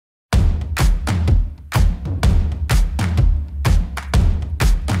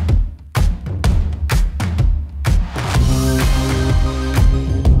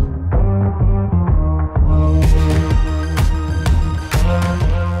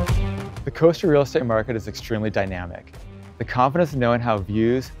The coastal real estate market is extremely dynamic. The confidence of knowing how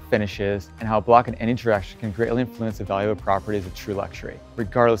views, finishes, and how a block in any direction can greatly influence the value of a property is a true luxury,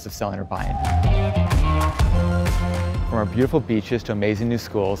 regardless of selling or buying. From our beautiful beaches to amazing new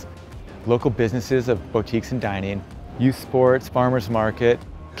schools, local businesses of boutiques and dining, youth sports, farmers market,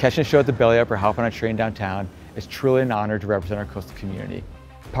 catching a show at the Belly Up or hop on a train downtown, it's truly an honor to represent our coastal community.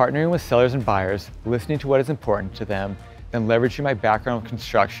 Partnering with sellers and buyers, listening to what is important to them, then leveraging my background in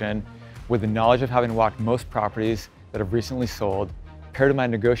construction with the knowledge of having walked most properties that have recently sold, paired with my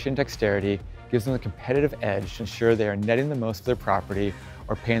negotiating dexterity, gives them a competitive edge to ensure they are netting the most for their property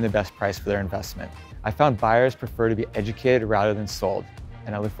or paying the best price for their investment. I found buyers prefer to be educated rather than sold,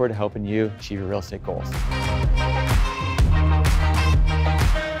 and I look forward to helping you achieve your real estate goals.